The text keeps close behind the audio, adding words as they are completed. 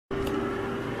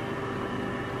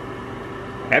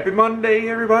Happy Monday,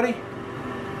 everybody.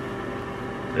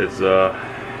 It's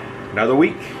another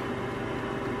week.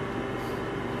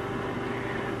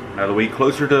 Another week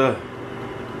closer to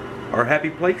our happy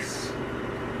place.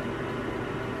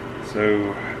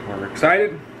 So we're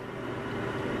excited.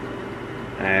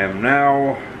 I am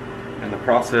now in the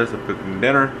process of cooking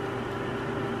dinner.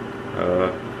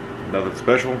 Nothing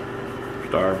special.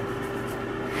 Just our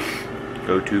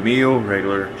go-to meal,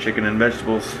 regular chicken and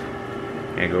vegetables.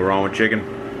 Can't go wrong with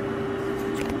chicken.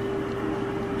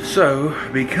 So,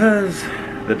 because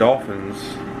the Dolphins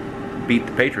beat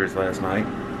the Patriots last night,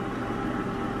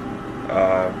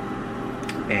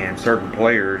 and certain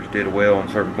players did well and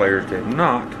certain players did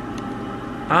not,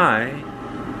 I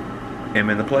am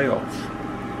in the playoffs.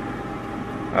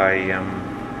 I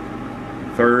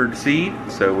am third seed,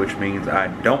 so which means I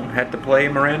don't have to play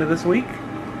Miranda this week.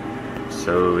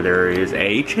 So there is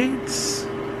a chance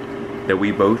that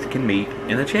we both can meet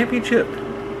in the championship.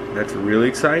 That's really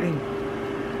exciting.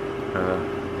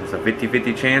 There's a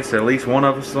 50-50 chance that at least one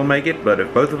of us will make it, but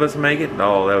if both of us make it,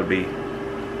 oh,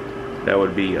 that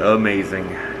would be amazing.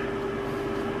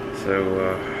 So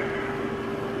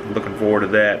looking forward to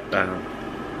that.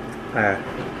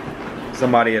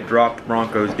 Somebody had dropped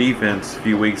Broncos defense a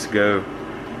few weeks ago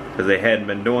because they hadn't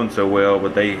been doing so well,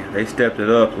 but they stepped it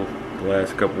up the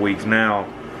last couple weeks now,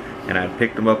 and I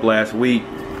picked them up last week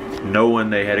knowing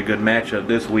they had a good matchup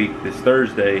this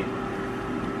Thursday.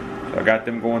 So I got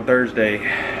them going Thursday.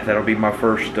 That'll be my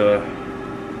first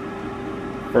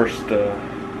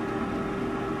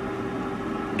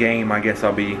game I guess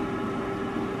I'll be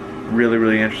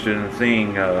really interested in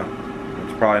seeing.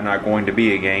 It's probably not going to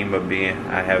be a game, but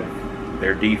I have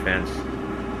their defense.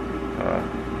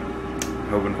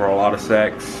 Hoping for a lot of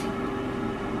sacks,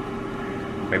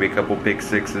 maybe a couple pick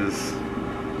sixes.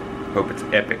 Hope it's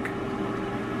epic.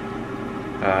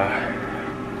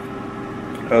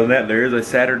 Other than that, there is a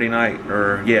Saturday night,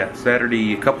 a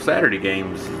couple Saturday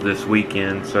games this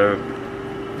weekend. So,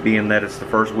 being that it's the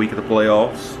first week of the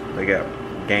playoffs, they got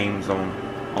games on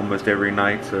almost every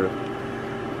night. So,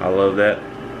 I love that.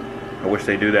 I wish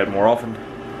they do that more often.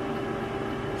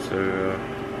 So,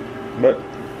 but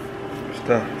just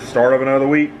the start of another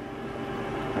week.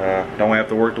 Don't have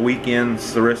to work the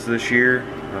weekends the rest of this year.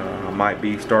 I might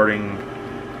be starting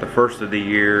the first of the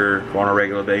year on a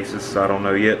regular basis. I don't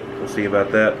know yet. We'll see about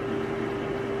that.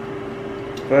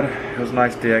 But it was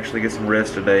nice to actually get some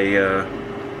rest today. I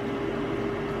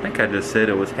think I just said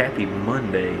it was Happy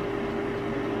Monday.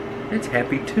 It's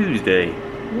Happy Tuesday.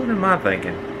 What am I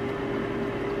thinking?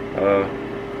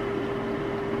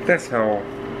 That's how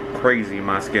crazy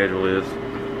my schedule is.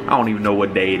 I don't even know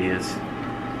what day it is.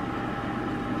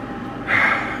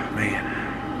 Man.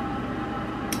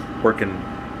 Working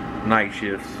night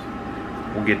shifts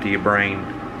will get to your brain.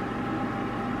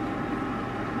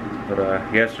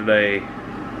 But yesterday,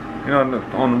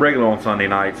 on Sunday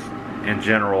nights, in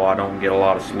general, I don't get a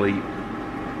lot of sleep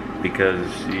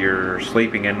because you're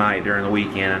sleeping at night during the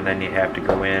weekend, and then you have to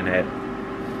go in at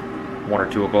 1 or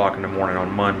 2 o'clock in the morning on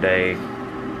Monday.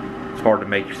 It's hard to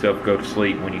make yourself go to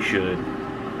sleep when you should.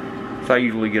 So I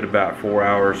usually get about 4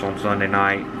 hours on Sunday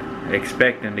night,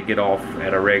 expecting to get off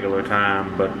at a regular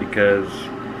time, but because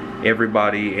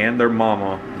everybody and their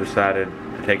mama decided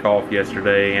to take off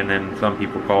yesterday, and then some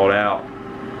people called out,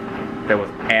 there was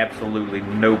absolutely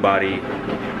nobody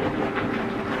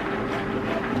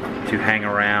to hang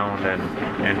around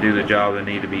and do the job that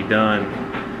needed to be done.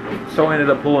 So I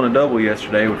ended up pulling a double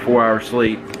yesterday with 4 hours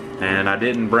sleep, and I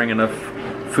didn't bring enough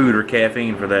food or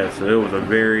caffeine for that, so it was a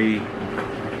very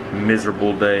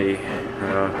miserable day.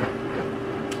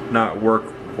 Not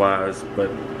work-wise,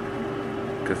 but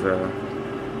because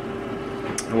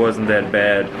it wasn't that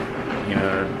bad.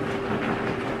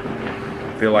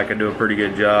 I feel like I do a pretty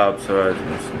good job, so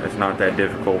it's not that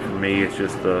difficult for me. It's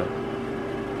just the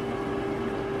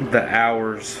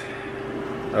hours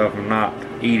of not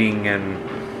eating and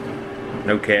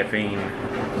no caffeine.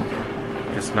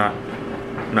 Just not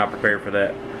prepared for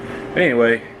that. But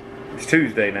anyway, it's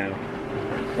Tuesday now.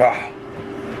 Wow.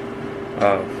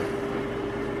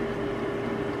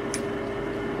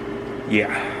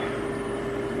 Yeah.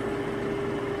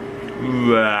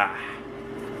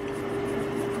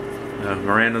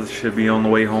 Miranda should be on the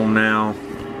way home now.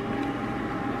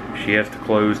 She has to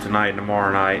close tonight and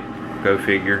tomorrow night. Go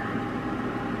figure.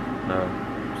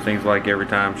 Seems like every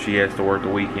time she has to work the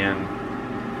weekend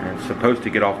and is supposed to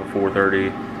get off at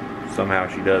 4:30, somehow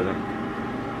she doesn't.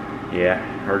 Yeah,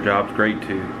 her job's great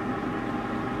too.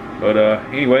 But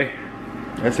anyway,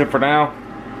 that's it for now.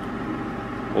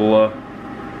 We'll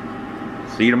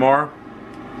see you tomorrow.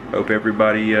 Hope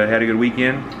everybody had a good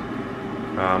weekend.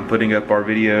 I'm putting up our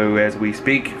video as we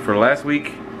speak for last week.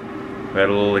 We had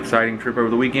a little exciting trip over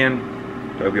the weekend.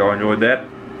 Hope y'all enjoyed that.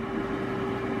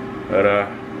 But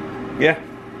yeah.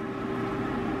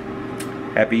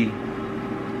 Happy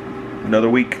another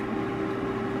week.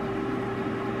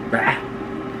 Bye.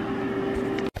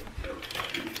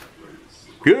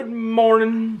 Good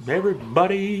morning,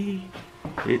 everybody.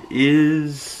 It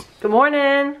is... Good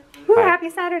morning. Woo, happy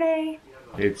Saturday.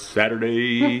 It's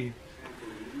Saturday.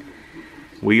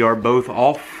 We are both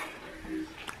off.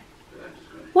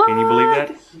 What? Can you believe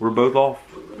that? We're both off.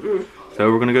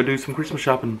 So we're gonna go do some Christmas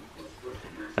shopping.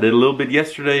 I did a little bit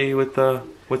yesterday with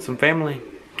some family,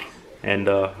 and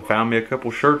found me a couple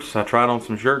shirts. I tried on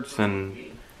some shirts, and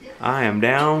I am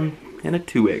down in a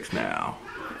 2X now.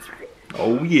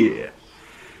 Oh yeah.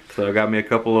 So I got me a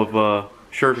couple of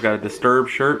shirts. I got a Disturbed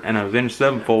shirt and a Avenged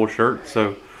Sevenfold shirt.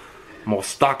 So I'm gonna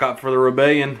stock up for the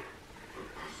rebellion.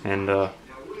 And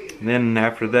then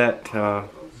after that,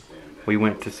 we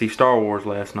went to see Star Wars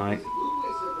last night.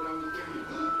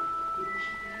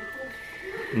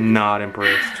 Not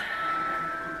impressed.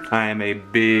 I am a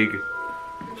big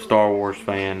Star Wars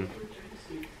fan,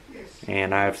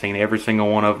 and I have seen every single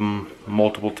one of them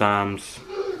multiple times,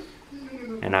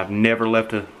 and I've never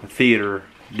left a theater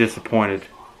disappointed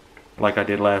like I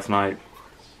did last night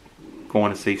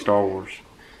going to see Star Wars.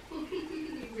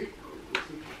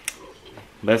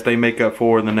 Best they make up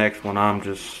for in the next one. I'm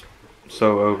just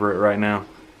so over it right now.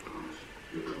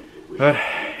 But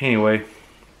anyway,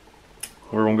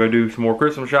 we're gonna go do some more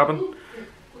Christmas shopping,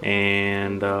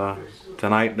 and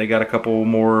tonight they got a couple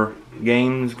more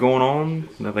games going on.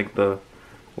 I think the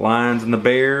Lions and the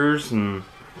Bears and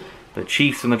the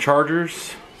Chiefs and the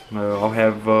Chargers. I'll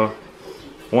have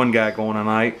one guy going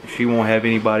tonight. She won't have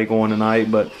anybody going tonight,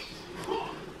 but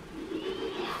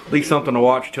at least something to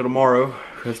watch till tomorrow,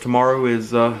 because tomorrow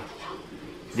is the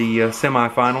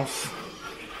semifinals.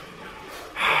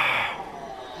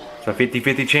 It's a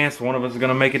 50-50 chance one of us is going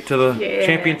to make it to the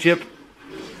championship.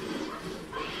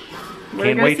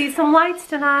 We're going to see some lights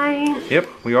tonight. Yep,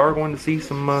 we are going to see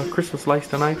some Christmas lights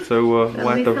tonight, so we'll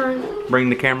have to bring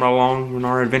the camera along on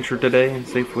our adventure today and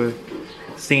see if we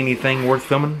see anything worth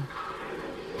filming.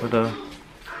 But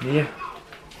yeah,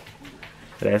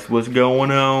 that's what's going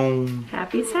on.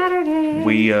 Happy Saturday.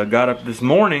 We got up this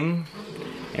morning,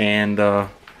 and I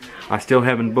still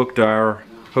haven't booked our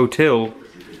hotel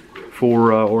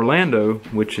for Orlando,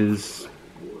 which is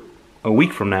a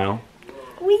week from now.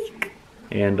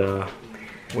 And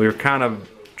we were kind of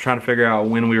trying to figure out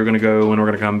when we were going to go, when we were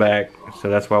going to come back, so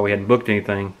that's why we hadn't booked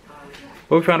anything.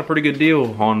 But we found a pretty good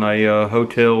deal on a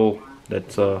hotel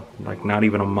that's like not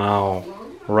even a mile,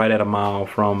 right at a mile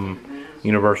from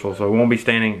Universal. So we won't be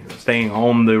staying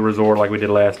on the resort like we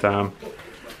did last time,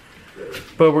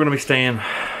 but we're going to be staying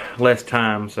less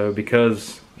time. So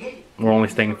because we're only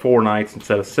staying 4 nights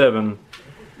instead of 7,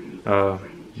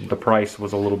 the price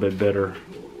was a little bit better.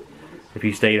 If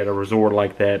you stayed at a resort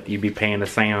like that, you'd be paying the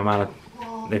same amount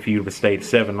of if you'd have stayed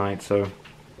 7 nights. So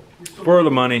for the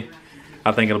money,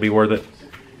 I think it'll be worth it.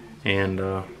 And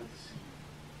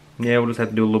yeah, we'll just have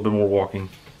to do a little bit more walking.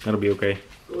 That'll be okay.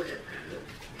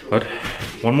 But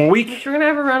one more week. But you're gonna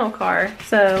have a rental car,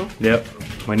 so. Yep.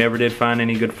 We never did find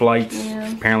any good flights. Yeah.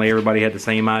 Apparently everybody had the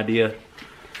same idea.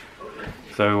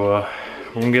 So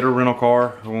we're gonna get a rental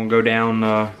car. We're gonna go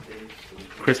down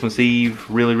Christmas Eve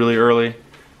really early.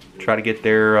 Try to get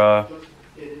there at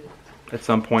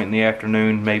some point in the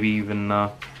afternoon. Maybe even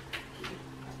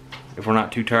if we're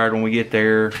not too tired when we get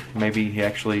there, maybe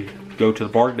actually go to the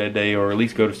park that day, or at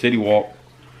least go to City Walk.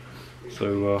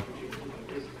 So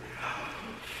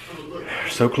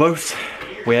so close.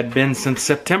 We hadn't been since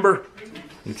September.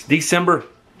 It's December.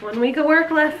 1 week of work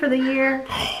left for the year.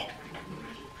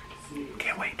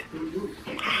 Can't wait.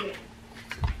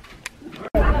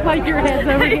 Like your head's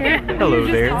over here. Hello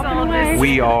there.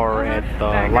 We are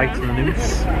at Lights in the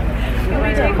Noose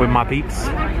with my peeps.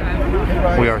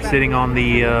 We are sitting on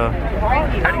the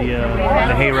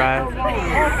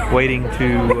hayride, waiting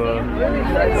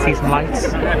to see some lights.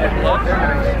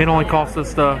 It only cost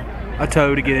us a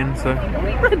tow to get in, so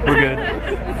we're good.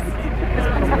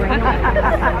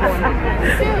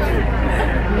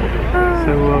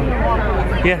 So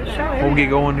yeah, we'll get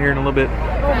going here in a little bit.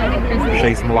 Show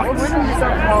you some lights.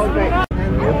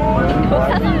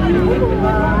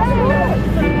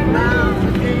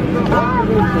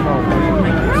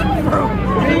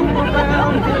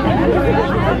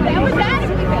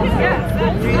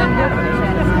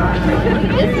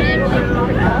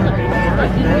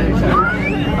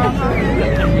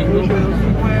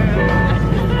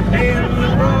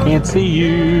 Can't see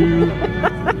you.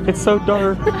 It's so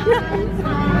dark.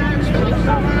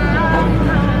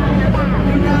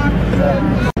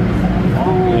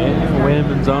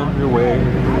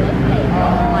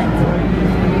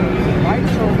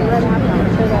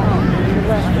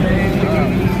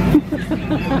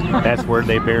 where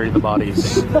they bury the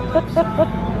bodies.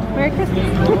 Merry Christmas.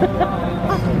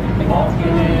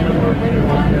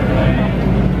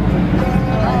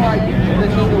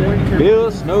 Build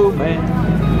a snowman.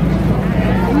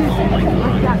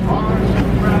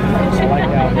 I like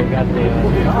how they got the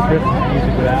Christmas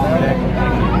music without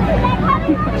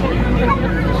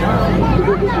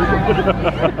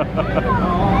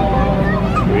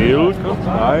Wheels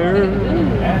conspire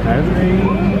and me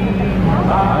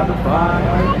by the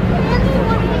fire.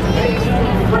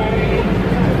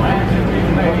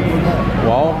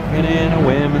 Walking in a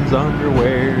women's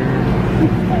underwear.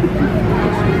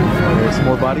 There's some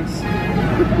more bodies.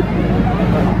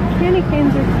 Candy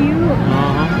canes are cute.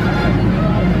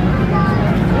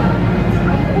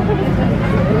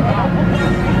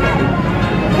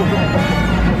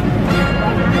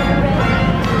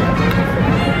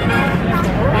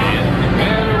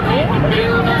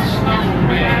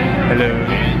 Hello.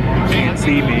 Can't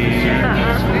see me.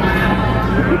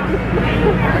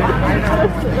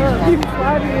 Keep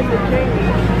sliding in the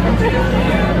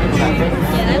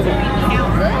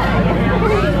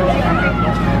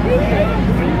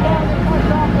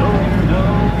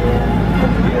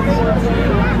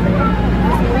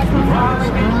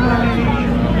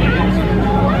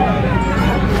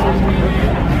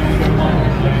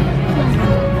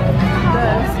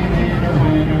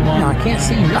No, I can't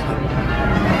see nothing.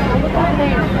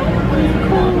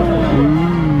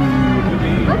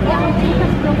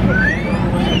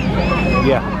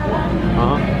 Yeah.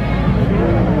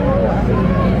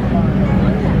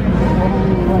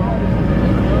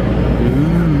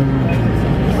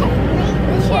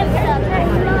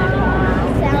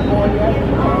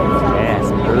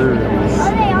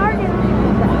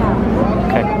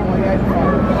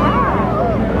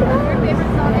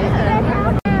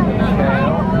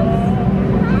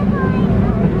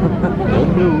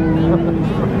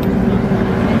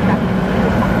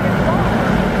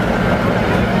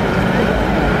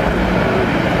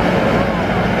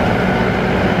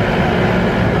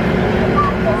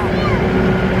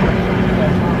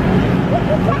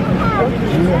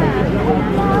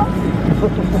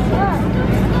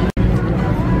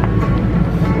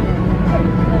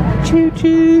 Choo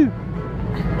choo.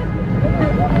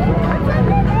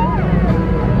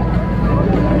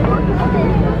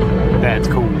 That's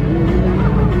cool.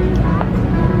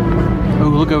 Oh,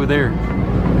 look over there.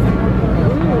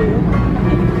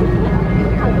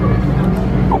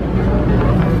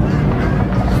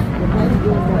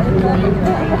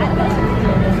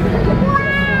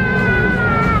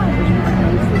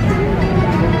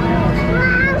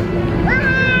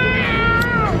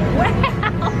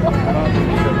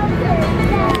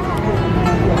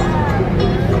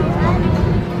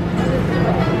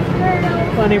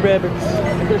 Bunny rabbits.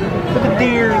 Look at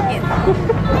deer.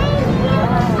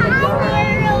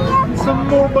 Some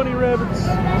more bunny rabbits.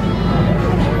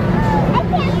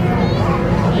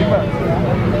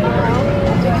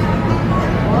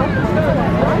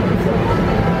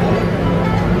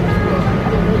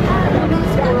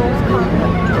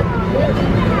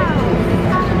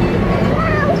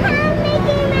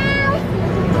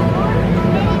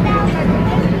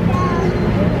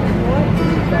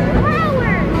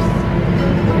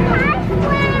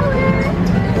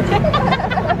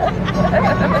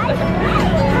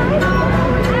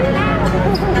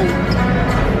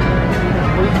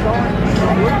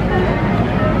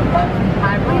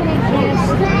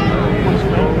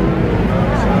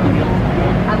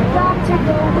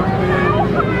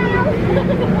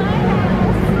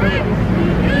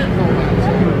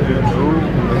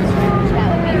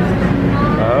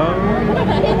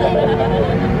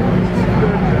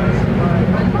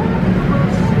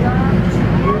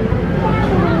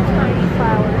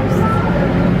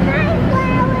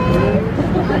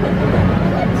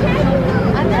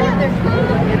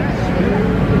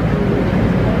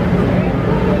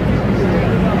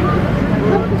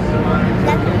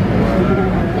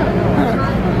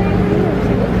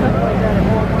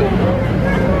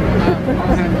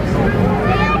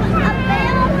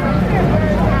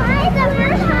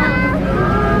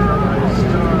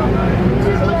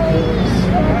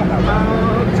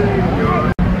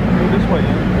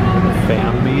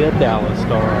 Found me a Dallas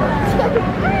Star.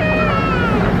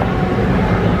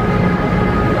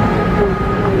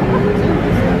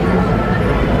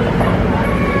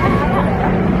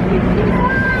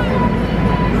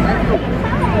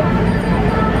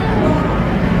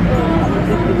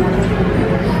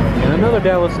 And another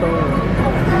Dallas Star.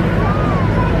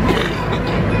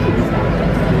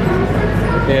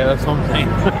 Yeah, that's what I'm saying.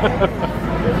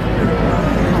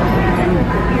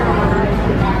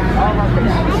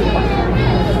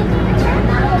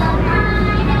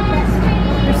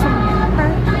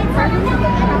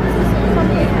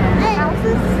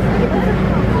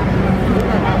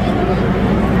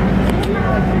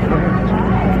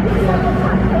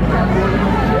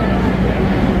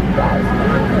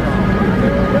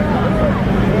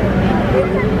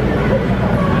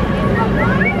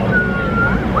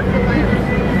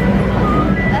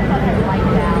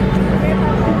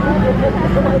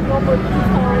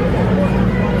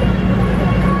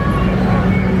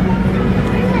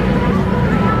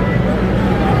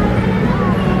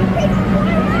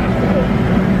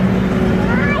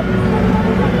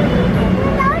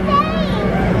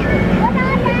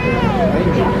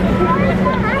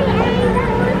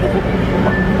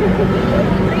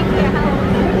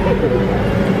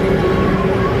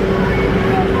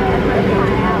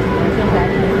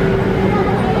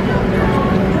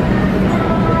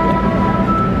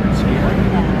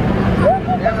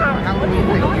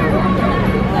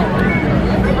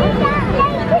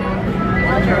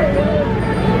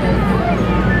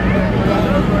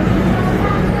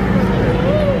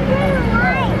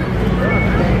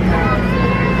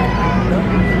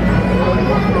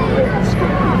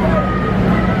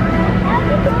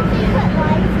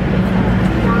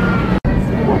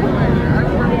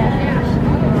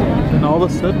 all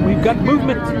of a sudden we've got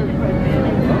movement. Oh,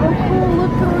 cool.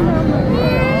 Look going on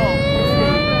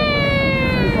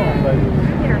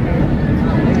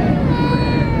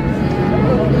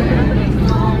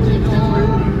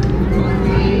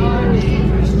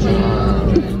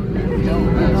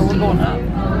We're going up.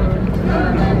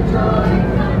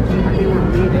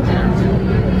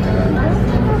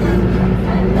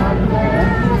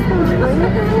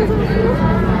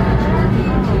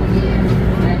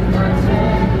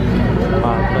 I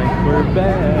think we're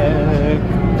back.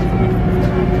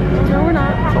 No, we're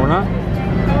not. So we're not?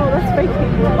 Oh, that's fake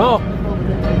people. Oh!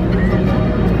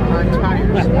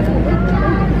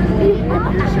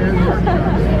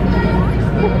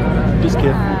 Just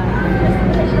kidding.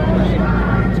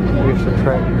 Here's the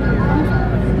track.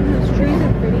 Those trees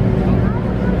are pretty.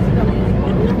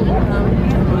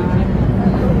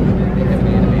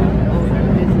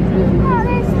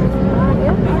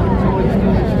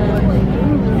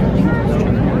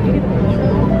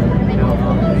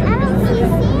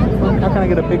 How can I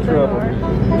get a picture of them?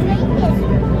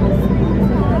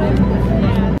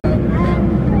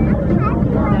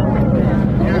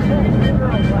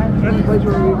 That's the place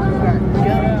where we look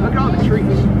at all the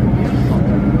trees.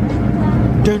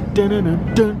 Dun, dun, dun,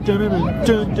 dun, dun, dun,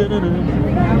 dun, dun, dun, dun.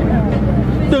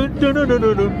 Dun, dun, dun, dun,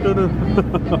 dun, dun, dun.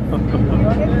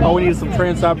 Oh, we need some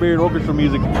Trans-Siberian Orchestra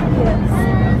music. That's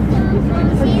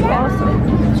awesome.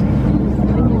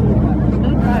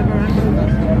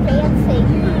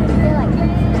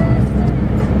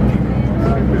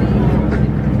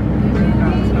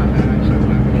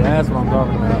 Yeah, that's what I'm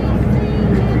talking about.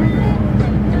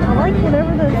 I like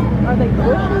whatever those, are they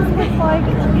bushes? It's like,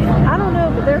 I don't know,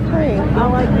 but they're cool. I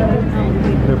like those.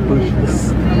 They're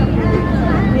bushes.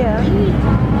 Yeah.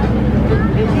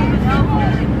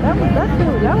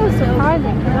 That was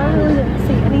surprising because I really didn't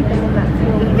see anything in that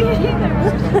field.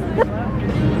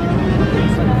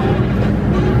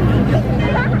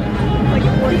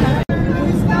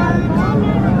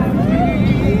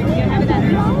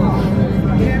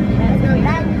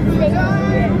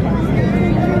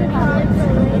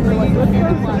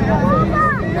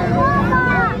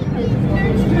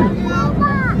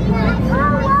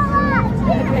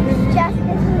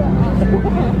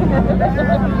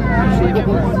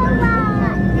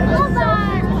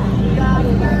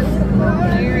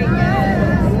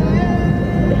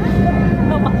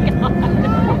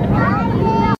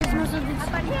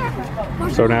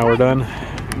 So now we're done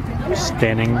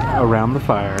standing around the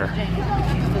fire.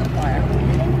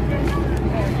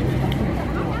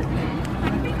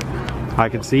 I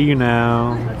can see you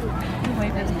now.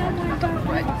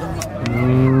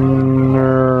 No.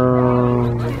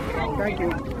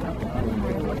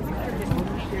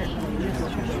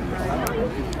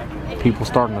 People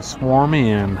starting to swarm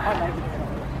in.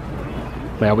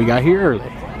 Well, we got here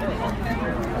early.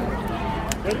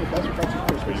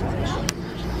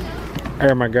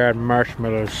 Oh my God,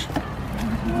 marshmallows.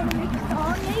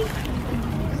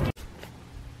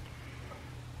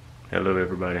 Hello,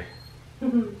 everybody.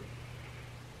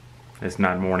 It's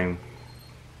not morning.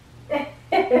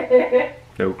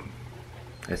 Nope.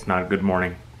 It's not a good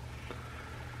morning.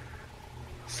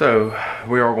 So,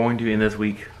 we are going to end this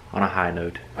week on a high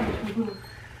note.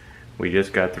 We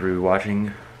just got through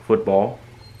watching football.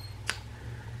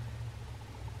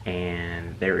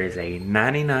 And there is a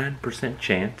 99%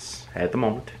 chance at the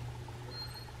moment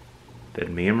that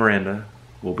me and Miranda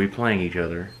will be playing each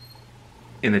other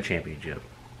in the championship.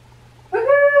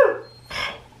 Woohoo!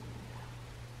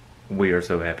 We are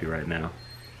so happy right now.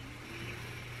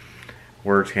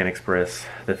 Words can't express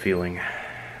the feeling.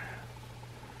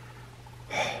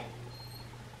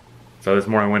 So this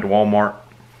morning I went to Walmart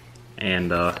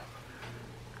and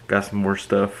got some more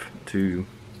stuff to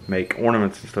make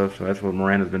ornaments and stuff. So that's what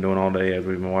Miranda's been doing all day as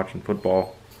we've been watching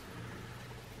football.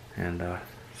 And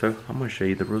so I'm going to show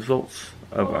you the results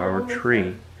of our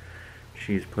tree.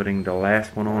 She's putting the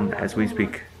last one on as we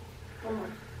speak.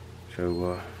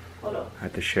 So I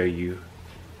have to show you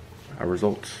our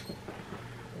results.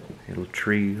 The little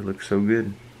tree looks so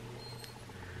good.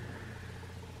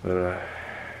 But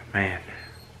man,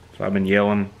 so I've been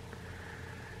yelling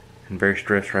and very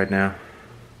stressed right now.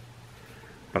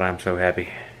 But I'm so happy.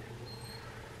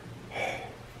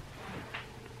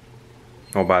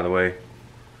 Oh, by the way,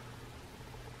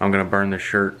 I'm gonna burn this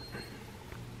shirt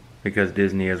because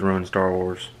Disney has ruined Star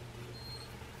Wars.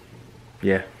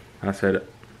 Yeah, I said it.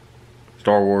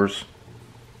 Star Wars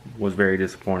was very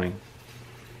disappointing.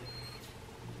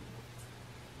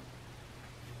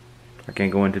 I can't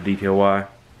go into detail why,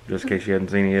 just in case you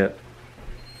haven't seen it yet.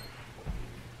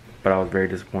 But I was very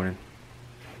disappointed.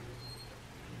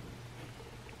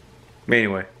 But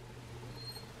anyway,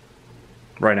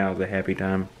 right now is a happy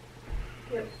time.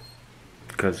 Yep.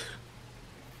 Because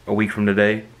a week from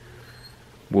today,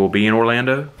 we'll be in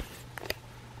Orlando.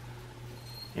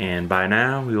 And by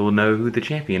now, we will know who the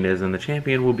champion is. And the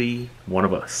champion will be one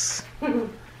of us.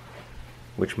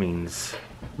 Which means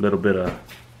a little bit of...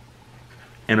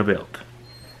 and a belt.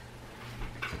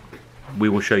 We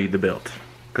will show you the belt.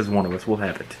 Because one of us will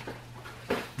have it.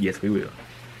 Yes, we will.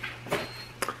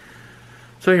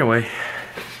 So anyway,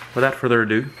 without further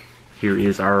ado, here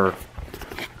is our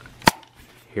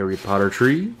Harry Potter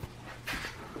tree.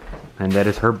 And that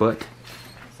is her butt.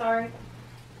 Sorry.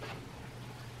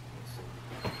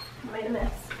 Made a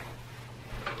mess.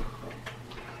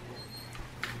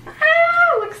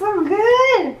 Ah, looks so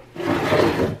good.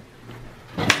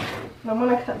 I'm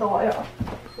gonna cut the white off.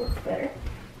 Looks better.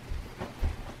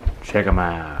 Check them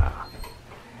out.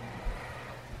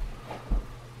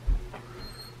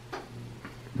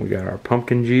 We got our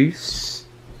pumpkin juice.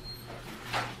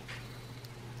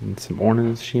 And some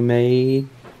ornaments she made.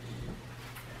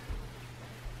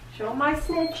 Show my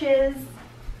snitches.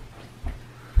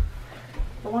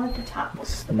 The one at the top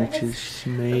was the Snitches best. she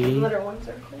The made. glitter ones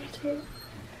are cool too.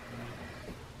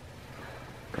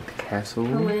 Got the castle.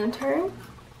 A lantern.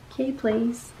 Kitty,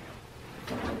 please.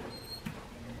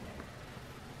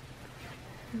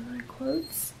 And my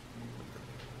quotes.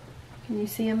 Can you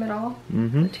see them at all?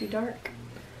 Mm-hmm. Too dark.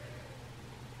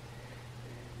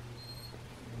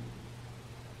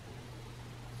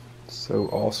 So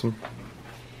awesome.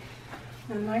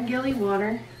 And my Gilly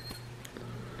water.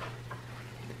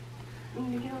 I'm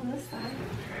gonna get on this side.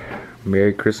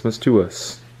 Merry Christmas to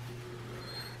us.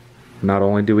 Not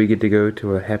only do we get to go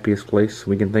to a happiest place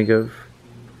we can think of,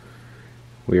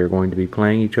 we are going to be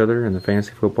playing each other in the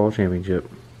Fantasy Football Championship.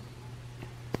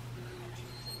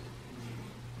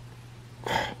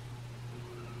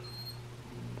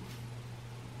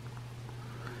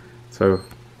 So,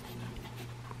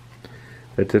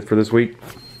 that's it for this week.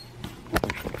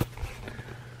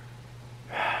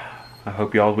 I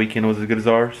hope y'all's weekend was as good as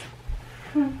ours.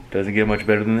 Doesn't get much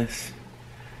better than this.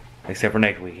 Except for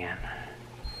next weekend.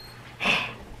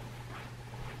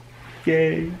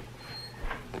 Yay!